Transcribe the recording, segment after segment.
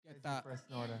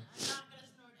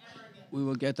We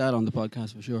will get that on the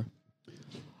podcast for sure.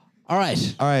 All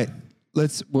right. All right.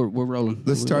 We're rolling.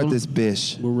 Let's start this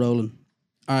bish. We're rolling.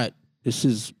 All right. This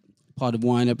is Pot of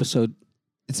Wine episode.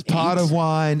 It's Pot of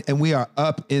Wine, and we are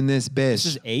up in this bish.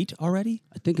 This is 8 already?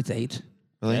 I think it's 8.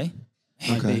 Really?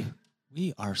 Might Okay. be.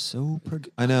 We are so...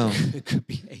 I know. It could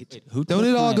be 8. Wait, who Don't took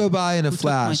it all my- go by in a who took my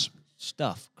flash?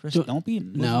 Stuff. Chris, Don't- don't be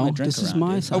moving No, my drink this is around,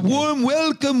 my dude. side. A warm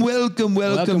welcome to Welcome,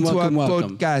 our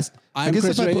welcome. podcast. I I'm guess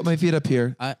Chris if I Reed. put my feet up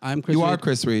here, I'm Chris you are Reed.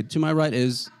 Chris Reed, To my right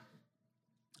is...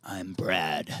 I'm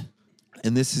Brad.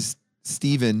 and this is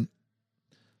Steven.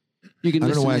 You can I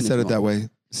don't know listen why I in if said you it that want. way.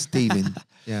 Steven.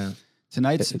 Yeah.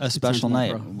 Tonight's It a special sounds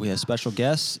like night. bro. We have special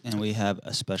guests, and we have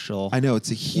a special... I know. It's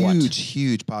a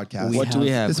huge podcast. What do we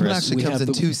have, This Chris? one actually We comes have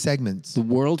in the- 2 segments. The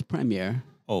world premiere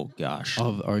Oh, gosh.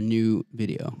 of our new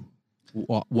video.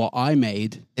 What I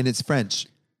made. And it's French.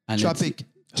 And Tropic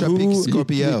Who-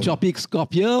 Scorpio. Tropic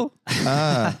Scorpio.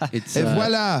 Ah. It's, Et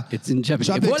voilà. It's in Japanese.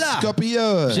 Tropic Et voilà.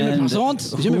 Scorpio. Je me And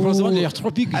présente les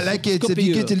Tropic I like it. So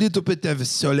you get a little bit of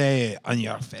soleil on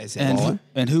your face.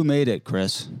 And who made it,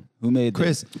 Chris? Who made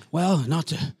Chris, Well, not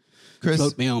to Chris,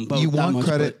 float me on boat you that want much,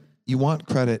 credit. You want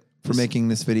credit for making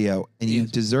this video, and you Yes.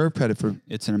 deserve credit for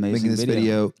It's an amazing making this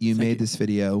video. You made this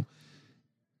video.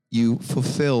 You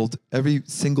fulfilled every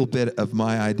single bit of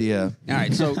my idea All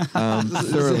right, so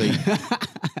thoroughly.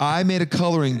 I made a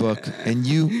coloring book, and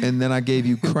then I gave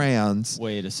you crayons,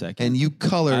 Wait a second. and you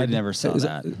colored. I never saw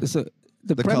that. so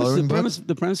the coloring book?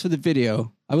 the premise for the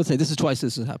video, I would say this is twice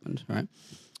this has happened, right?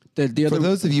 The For other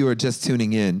those of you who are just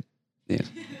tuning in, yeah.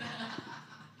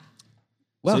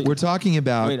 Well, we're talking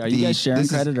about. Wait, are you guys sharing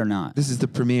this is- credit or not? This is the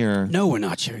premiere. No, we're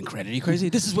not sharing credit. Are you crazy?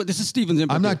 This is Steven's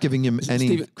input. I'm here. not giving him This is any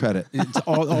Steven- credit. It's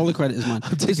all the credit is mine.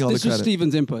 I'm taking all the This was credit.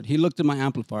 Steven's input. He looked at my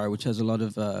amplifier, which has a lot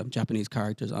of Japanese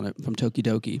characters on it from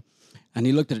Tokidoki, and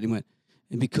he looked at it and he went,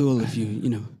 "It'd be cool if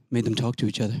you made them talk to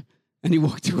each other." And he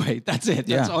walked away. That's it. That's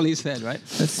Yeah. all he said, right?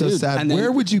 That's so sad. and then-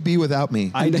 Where would you be without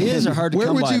me? Ideas are hard to Where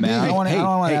come would by, you man. be? I don't want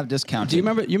to Hey, have discounting. Do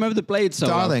you remember the Blade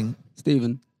solo? Darling.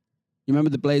 Steven, you remember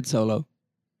the Blade solo?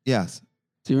 Yes.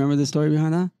 Do you remember the story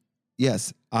behind that?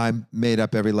 Yes. I made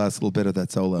up every last little bit of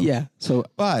that solo. Yeah. So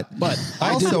But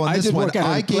I also did- on I this did one, work out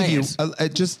how I to gave play you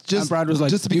it. just And Brad was like,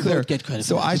 just to be "You clear. both get credit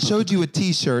So for that. I You both showed you a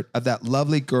T-shirt of that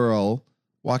lovely girl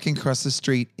walking across the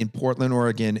street in Portland,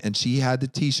 Oregon, and she had the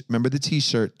T-shirt. Remember the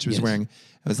T-shirt she was Yes. wearing? It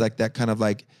was like that kind of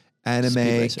like anime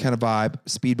racer. kind of vibe,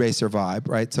 speed racer vibe,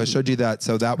 right? So I showed you that.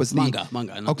 So that was manga. the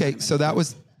Not Okay, anime. so that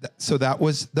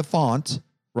was the font,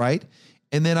 right?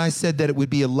 And then I said that it would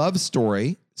be a love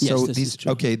story. Yes, So this these is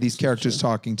true. these characters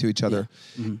talking to each other,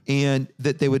 Mm-hmm. and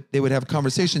that they would have a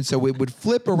conversation. So it would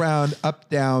flip around, up,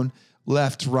 down,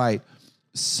 left, right.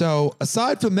 So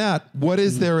aside from that, what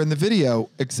is there in the video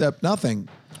except nothing?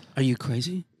 Are you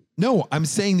crazy? No, I'm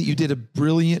saying that you did a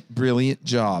brilliant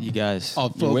job. You guys,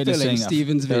 Of you're witnessing fulfilling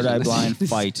Steven's a third eye vision. blind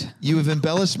fight. You have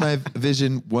embellished my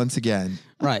vision once again.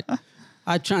 Right.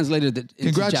 I translated it into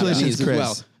Congratulations, Japanese Chris.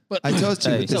 as well. But I toast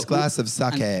you Hey. with this So- glass of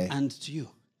sake. and to you,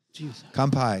 sir.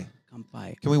 Kampai.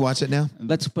 Kampai. Can we watch it now?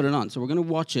 Let's put it on. So we're gonna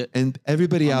watch it. And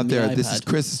everybody On out the there, this is iPad.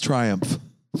 Chris's triumph.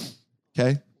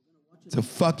 Okay? So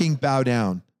fucking bow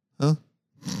down. Huh?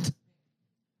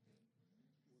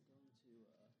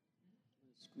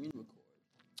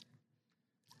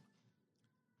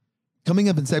 Coming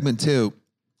up in segment 2,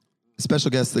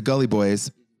 special guests, the Gully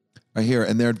Boys, are here,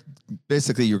 and they're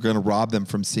basically you're going to rob them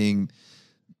from seeing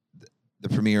the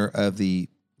premiere of the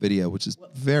video, which is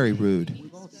very rude.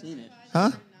 We've all seen it.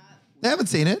 Huh? They haven't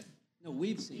seen it. No,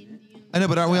 we've seen it. I know,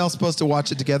 but aren't we all supposed to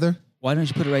watch it together? Why don't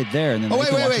you put it right there and then Oh, they wait,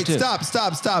 can wait, watch wait. it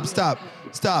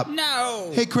too? Stop.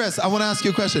 No. Hey, Chris, I want to ask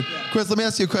you a question. Chris, let me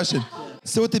ask you a question.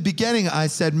 So at the beginning, I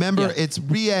said, remember, Yeah. it's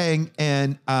Riang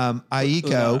and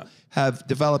Aiko have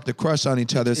developed a crush on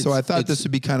each other. So I thought this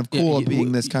would be kind of cool,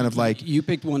 being this kind of like You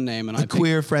picked one name and I a picked...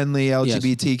 queer-friendly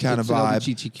LGBT kind of It's an vibe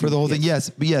LGBTQ, for the whole thing. Yes,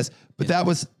 but that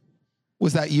was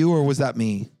that you or was that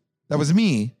me? That was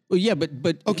me. Well, yeah,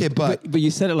 but Okay, but-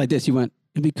 you said it like this. You went,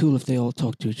 "It'd be cool if they all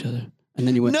talk to each other," and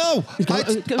then you went, No, I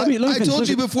finish. told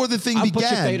you Look, before the thing I'll put your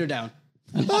began. fader down.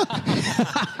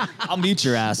 I'll meet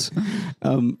your ass.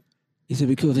 He said, "It'd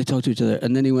be cool if they talk to each other,"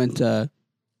 and then he went. Then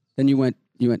you went.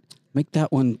 Make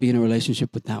that one be in a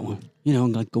relationship with that one. You know,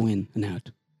 and like go in and out.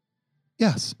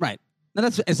 Yes. Right. Now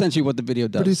that's essentially what the video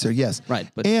does. Producer, yes. Right,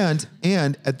 but- and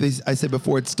at this, I said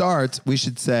before it starts, we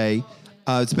should say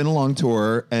it's been a long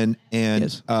tour, and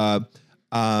Yes.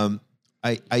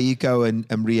 Aiko and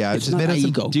Riyadh It's just not made us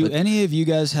some. Aiko. Do But- any of you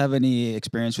guys have any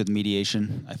experience with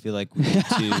mediation? I feel like we need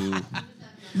to.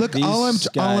 Look, These all I'm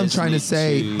guys trying to need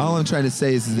say, to-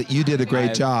 is that you did a great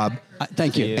I've- job,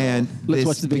 Thank you. Yeah. and Let's this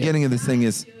watch the video. beginning of this thing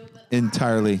is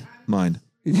entirely mine.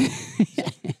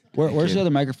 Where's the other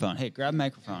microphone? Hey, grab a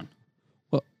microphone.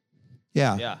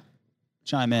 Yeah. Yeah.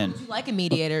 Chime in. I like a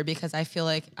mediator because I feel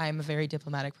like I'm a very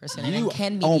diplomatic person and I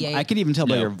can mediate. I can even tell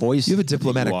by your voice. You have a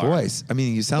diplomatic you are. voice. I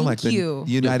mean, you sound Thank like you.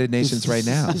 the United Nations right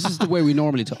now. This is the way we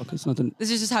normally talk. It's nothing.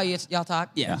 This is just how y'all talk?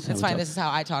 Yeah, It's that's how fine. we This is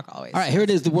how I talk always. All right, here it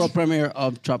is, the world premiere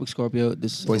of Tropic Scorpio.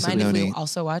 This Voice of Mind if we Noni.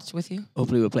 also watch with you?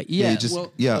 hopefully we'll play. Yeah, Yeah, you just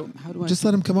well, how do I just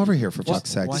let him come over here for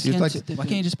fuck's Why sakes. You'd like can't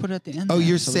you just put it at the end? oh, there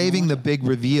you're so we don't saving the watch big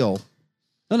reveal.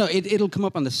 No, it'll come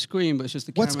up on the screen, but it's just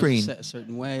the What camera screen? set a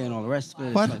certain way and all the rest of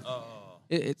it. What? It's, like,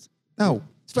 it's No,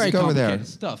 it's very just go over complicated there.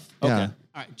 stuff. Yeah. Okay. All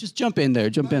right, just jump in there.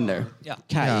 Jump in there. Yeah.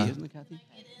 Kathy, Yeah. isn't it Kathy?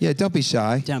 Yeah, don't be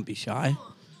shy. Don't be shy.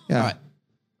 Yeah. All right.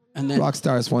 And then Rock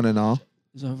stars one and all.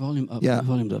 is our volume up? Yeah. The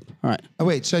volume's up. All right. Oh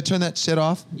wait, should I turn that shit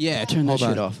off? Yeah, turn that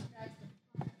Hold shit on. off.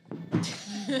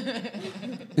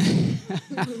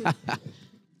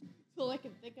 All I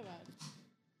can think about.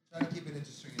 Try to keep it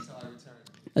interesting until I return.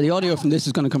 The audio from this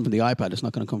is going to come from the iPad. It's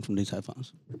not going to come from these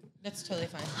headphones. That's totally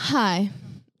fine. Hi.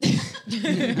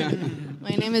 My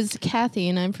name is Kathy,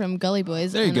 and I'm from Gully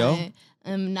Boys. There you and go. I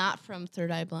am not from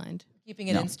Third Eye Blind. Keeping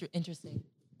it interesting.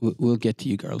 We'll get to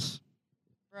you, girls.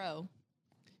 Bro.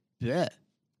 Yeah.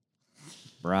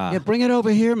 Brah. Yeah, bring it over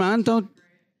here, man. Don't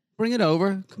bring it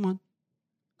over. Come on.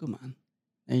 Come on.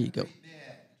 There you go.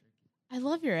 I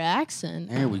love your accent.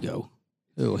 There we go.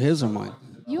 Oh, his or mine?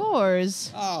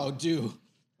 Yours. Oh, do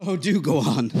go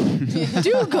on.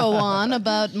 Do go on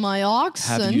about my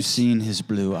accent. Have you seen his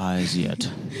blue eyes yet?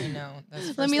 I know.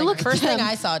 That's the Let me look at First thing them.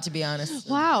 I saw, to be honest.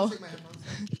 Wow.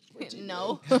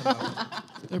 No.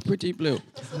 They're pretty blue.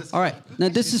 All right. Now,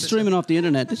 this is streaming off the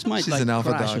internet. This might She's like an alpha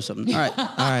crash dog. or something. All right. All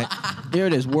right. Here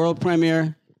it is. World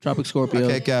premiere. Tropic Scorpio.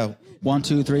 Okay, go. 1,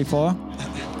 2, 3, 4.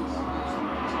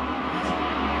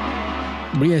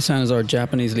 Rie-san is our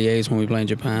Japanese liaison when we play in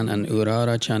Japan, and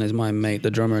Urara-chan is my mate,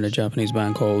 the drummer in a Japanese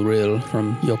band called Real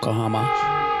from Yokohama.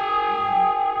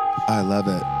 I love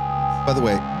it. By the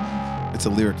way, it's a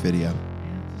lyric video.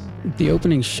 The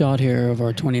opening shot here of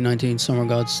our 2019 Summer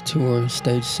Gods tour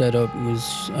stage setup was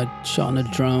I shot on a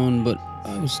drone, but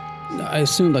I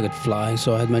assumed I could fly,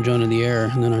 so I had my drone in the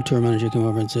air, and then our tour manager came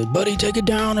over and said, "Buddy, take it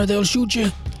down or they'll shoot you.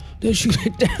 They'll shoot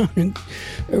it down and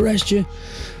arrest you."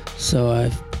 So I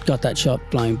got that shot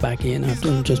flying back in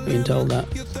after just being told that.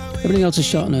 Everything else is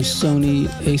shot on a Sony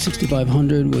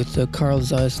A6500 with a Carl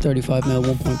Zeiss 35mm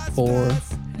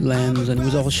 1.4 lens, and it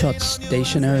was all shot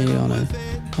stationary on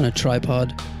a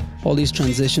tripod. All these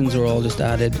transitions are all just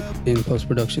added in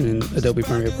post-production in Adobe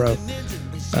Premiere Pro.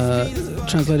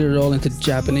 Translated it all into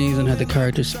Japanese and had the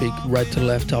characters speak right to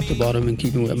left, top to bottom, in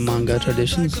keeping with manga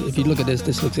traditions. If you look at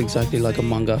this looks exactly like a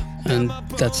manga, and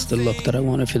that's the look that I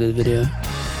wanted for the video.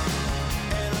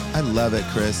 I love it,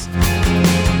 Chris.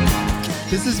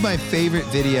 This is my favorite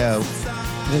video.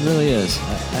 It really is.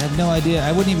 I had no idea.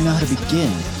 I wouldn't even know how to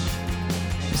begin.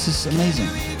 This is amazing.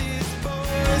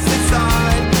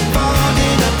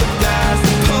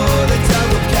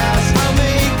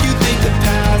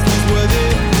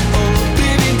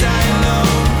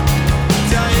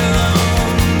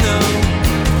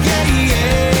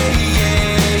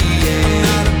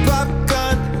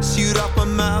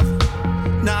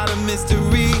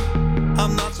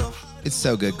 It's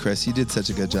so good, Chris. You did such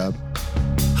a good job.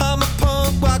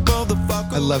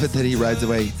 I love it that he rides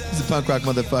away. He's a punk rock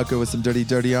motherfucker with some dirty,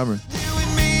 dirty armor. You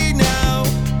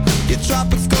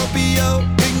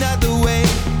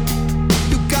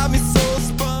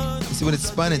see when it's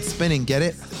spun, it's spinning. Get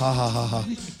it? Ha ha ha ha.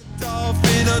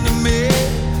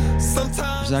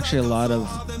 There's actually a lot of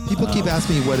People keep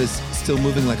asking me what is still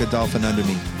moving like a dolphin under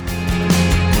me.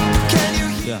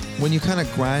 yeah. When you're kind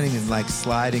of grinding and like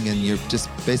sliding and you're just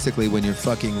basically when you're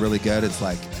fucking really good, it's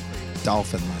like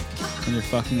dolphin-like. When you're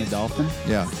fucking a dolphin.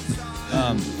 Yeah.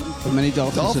 But many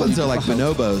Dolphins are like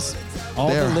bonobos. All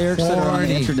They're the lyrics that are on the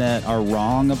horny. internet are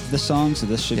wrong of the song, so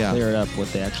this should Yeah. clear up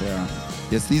what they actually are.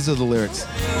 Yes, these are the lyrics.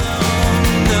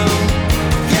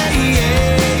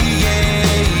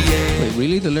 Wait,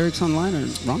 really? The lyrics online are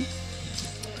wrong?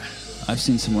 I've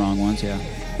seen some wrong ones, yeah.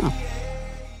 Oh.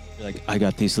 You're like, I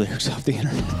got these lyrics off the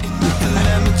internet.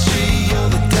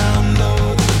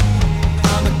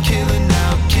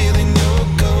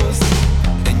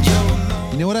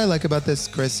 You know what I like about this,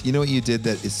 Chris? You know what you did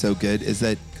that is so good is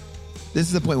that this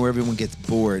is the point where everyone gets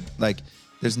bored. Like,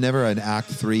 there's never an act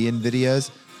 3 in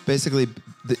videos. Basically,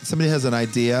 somebody has an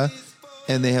idea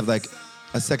and they have like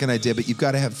a second idea, but you've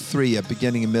got to have 3, a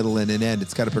beginning, a middle, and an end.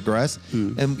 It's got to progress.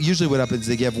 And usually what happens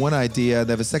is they have one idea,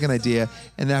 they have a second idea,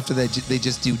 and after that, they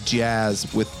just do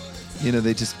jazz with,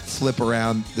 they just flip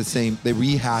around the same, they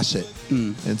rehash it,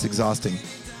 and it's exhausting.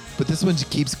 But this one just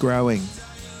keeps growing.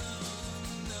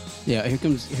 Yeah, here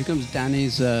comes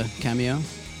Danny's cameo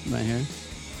right here.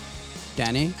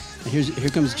 Danny. And here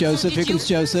comes Joseph. Here comes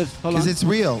Joseph. Hold on. Because it's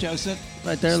real. Joseph,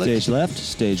 right there. Look. Stage left,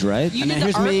 stage right. You And did then the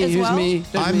here's art me. as Here's well? me.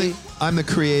 There's I'm the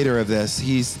creator of this.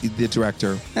 He's the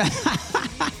director.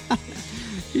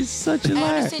 He's such a I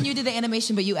liar. understand you did the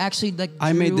animation, but you actually like drew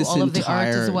I made this all of the entire.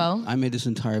 art as well. I made this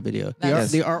entire video.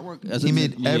 That's- The artwork. As He in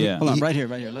made the- every, Yeah. Hold on, he- right here.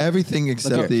 Look. everything Look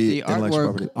except here. the The intellectual artwork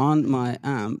property. on my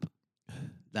amp.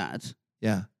 That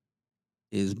Yeah.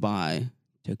 is by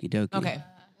Tokidoki. Okay.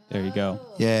 There you go.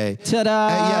 Yay. Ta-da!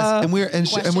 Yes, and we're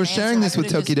Question, we're sharing answer. this I with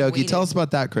could've just Tokidoki. Tell waited. us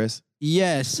about that, Chris.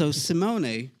 Yes. So Simone.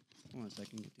 Hold on a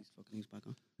second. Get these fucking things back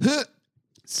on.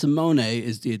 Simone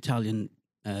is the Italian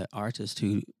artist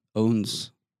who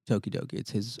owns Tokidoki.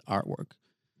 It's his artwork.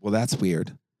 Well, that's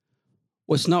weird.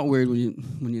 Well, it's not weird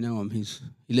when you know him.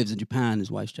 He lives in Japan. His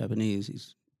wife's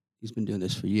Japanese. He's been doing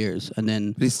this for years. And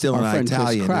then But he's still our an friend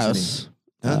Italian, Chris isn't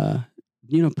he? Kraus, Huh?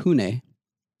 you know Pune.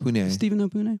 Pune. Stephen know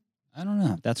Pune? I don't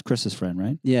know. That's Chris's friend,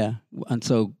 right? Yeah. And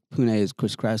so Pune is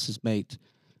Chris Kraus's mate.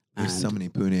 There's and so many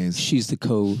Punes. she's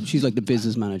like the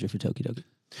business manager for Tokidoki.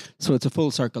 So it's a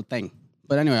full circle thing.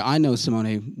 But anyway, I know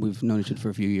Simone. We've known each other for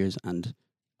a few years, and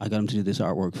I got him to do this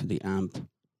artwork for the amp.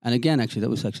 And again, actually, that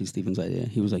was actually Stephen's idea.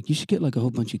 He was like, "You should get like a whole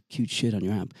bunch of cute shit on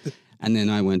your amp." And then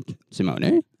I went, Simone,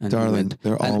 and he Darling, went,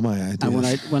 they're all my ideas. and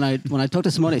when I talk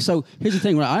to Simone, so here's the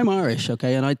thing, right? I'm Irish,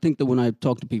 okay, and I think that when I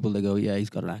talk to people, they go, "Yeah, he's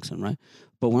got an accent," right?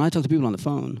 But when I talk to people on the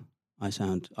phone, I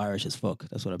sound Irish as fuck.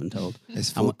 That's what I've been told. It's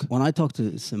And folk. when I talk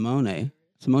to Simone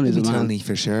is a man. Tony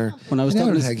for sure. When I was I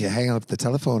talking never to had you hanging up the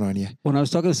telephone on you. When I was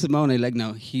talking to Simone, like,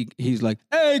 no, he's like,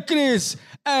 "Hey, Chris,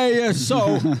 hey,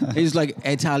 so." He's like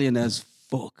Italian as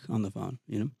fuck on the phone,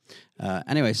 you know?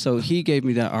 Anyway, so he gave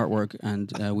me that artwork,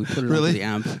 and we put it Really?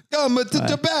 onto the amp. Come to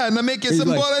Japan, I make you He's some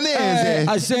like, bolognese. "Hey,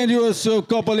 I send you a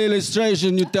couple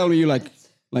illustration, you tell me you like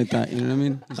that, you know what I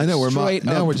mean? I know Straight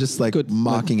now up we're just like good-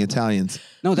 mocking Italians.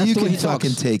 No, that's you the way can he talks.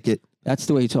 fucking take it. That's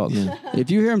the way he talks. If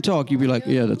you hear him talk, you'd be like,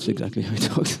 yeah, that's exactly how he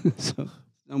talks. So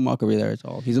no mockery there at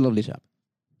all. He's a lovely chap.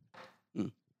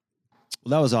 Well,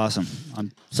 that was awesome.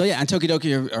 So yeah, and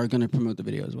Tokidoki are going to promote the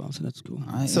video as well, so that's cool.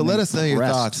 So let us know your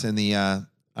impressed. thoughts in the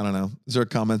I don't know. Is there a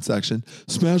comment section?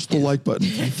 Smash the like button.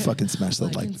 Fucking smash the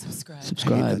Like like. and subscribe.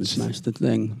 Subscribe that and shit. smash the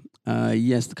thing.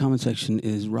 Yes, the comment section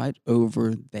is right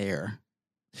over there.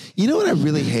 You know what I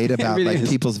really hate about really like is.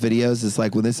 people's videos is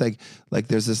like when this like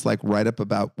there's this like write up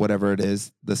about whatever it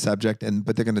is, the subject,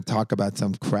 but they're gonna talk about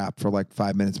some crap for like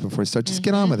 5 minutes before we start. Just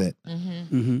get on with it.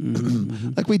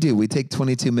 Like we do. We take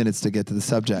 22 minutes to get to the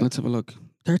subject. Let's have a look.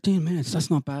 13 minutes. That's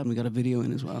not bad. We got a video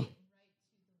in as well.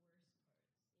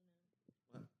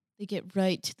 They get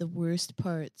right to the worst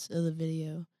parts of the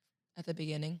video. At the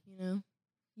beginning. You know.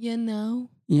 You know.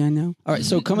 Yeah, I know. All right.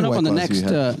 So coming How up many on the White Claws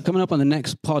do next you coming up on the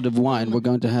next pod of wine, we're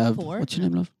going to have 4. what's your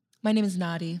name, love? My name is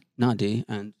Nadi. Nadi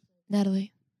and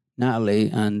Natalie. Natalie,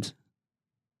 and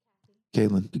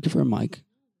Caitlin. give her a mic.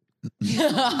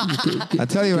 I'll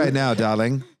tell you right now,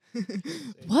 darling.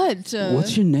 What?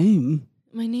 What's your name?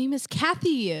 My name is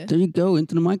Kathy. There you go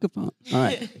into the microphone. All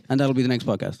right, and that'll be the next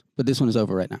podcast. But this one is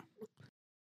over right now.